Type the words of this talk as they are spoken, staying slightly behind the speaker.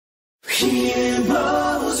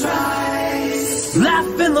Heroes rise,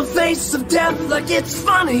 laugh in the face of death like it's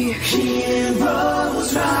funny.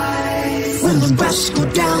 Heroes rise, when the best go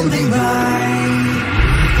down they rise.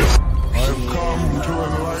 I've come to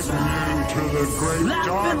enlighten you to the great laugh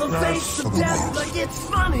darkness in the face of death like it's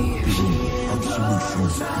funny. Absolution in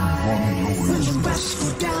one When glorious the best go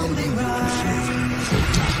down they rise.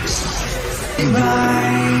 Darksied, they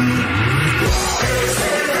rise.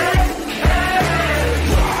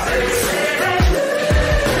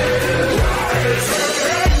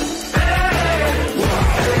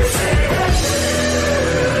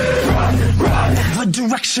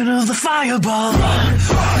 Direction of the fireball,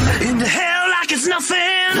 into hell like it's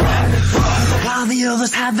nothing, while the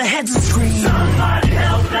others hide their heads and scream. Somebody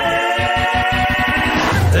help me!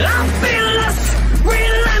 I'm fearless,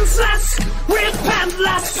 relentless,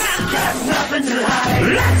 repentless. There's nothing to hide.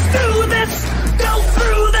 Let's do this, go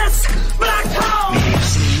through this black hole.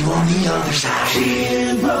 See you on the other side.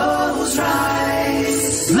 Heroes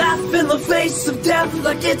rise, laugh in the face of death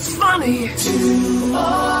like it's funny. Do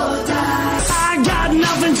or die. I got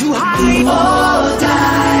nothing to hide. Or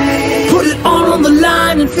die. Put it all on the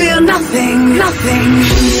line and fear nothing, nothing.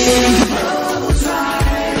 Heroes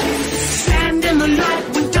rise, stand in the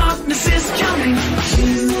light when darkness is coming.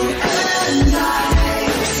 You and I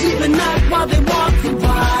sleep at night while they walk the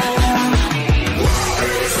wire.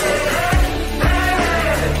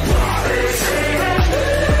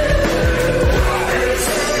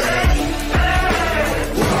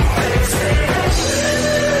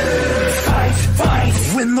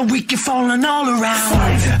 When the weak are falling all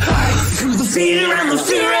around, through the fear and the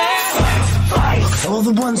fury, for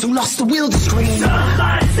the ones who lost the will to scream.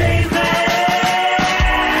 Somebody save me!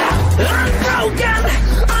 I'm broken,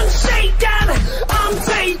 unshaken,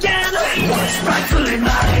 untaken. What's rightfully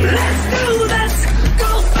mine? Let's do this,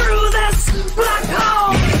 go through this black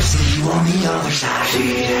hole. See you on the other side.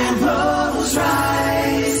 Heroes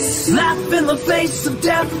rise, laugh in the face of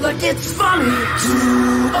death like it's funny.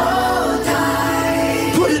 Do or die.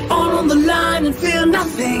 Put it all on the line and fear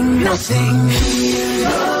nothing, nothing.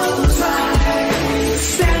 Heroes rise,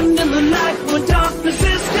 stand in the light when darkness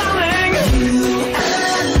is coming. You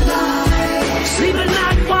and I sleep at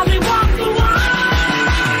night while they walk the wire.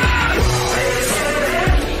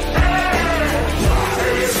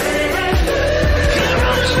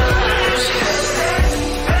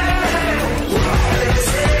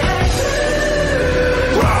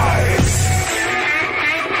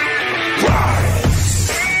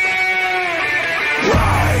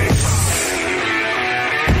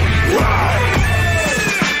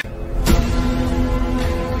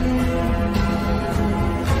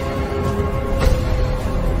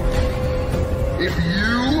 If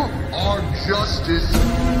you are justice,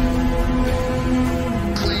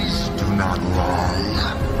 please do not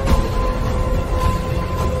lie.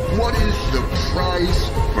 What is the price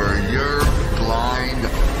for your blind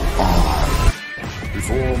eye?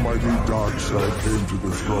 Before mighty Darksied came to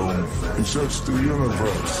the throne, he searched the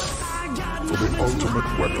universe for the ultimate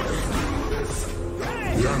weapon,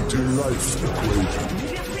 the anti-life equation.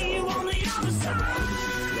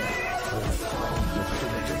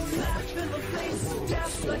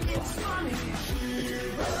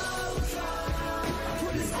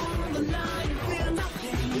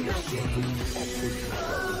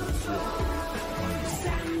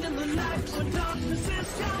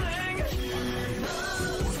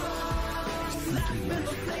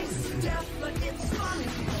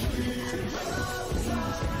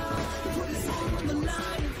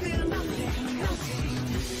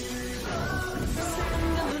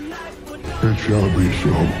 It shall be so,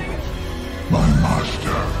 my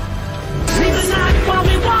master. See the night while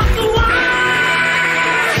we walk the wire.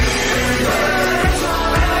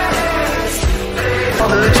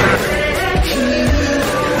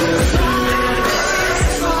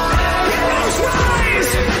 Heroes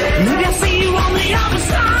rise, maybe I'll see you on the other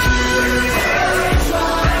side.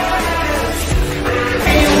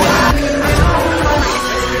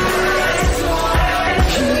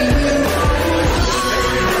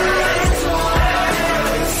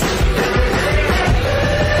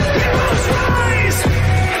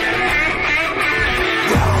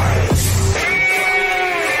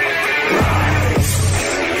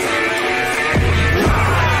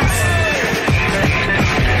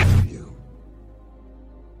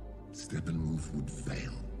 Steppenwolf would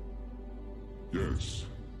fail. Yes.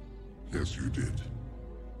 Yes, you did.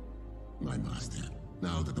 My master,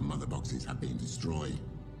 now that the mother boxes have been destroyed,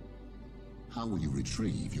 how will you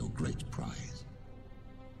retrieve your great prize?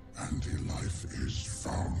 Anti-life is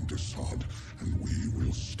found, Darksied, and we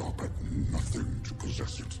will stop at nothing to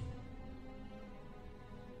possess it.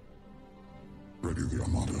 ready the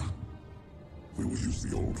Armada. We will use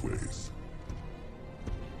the old ways.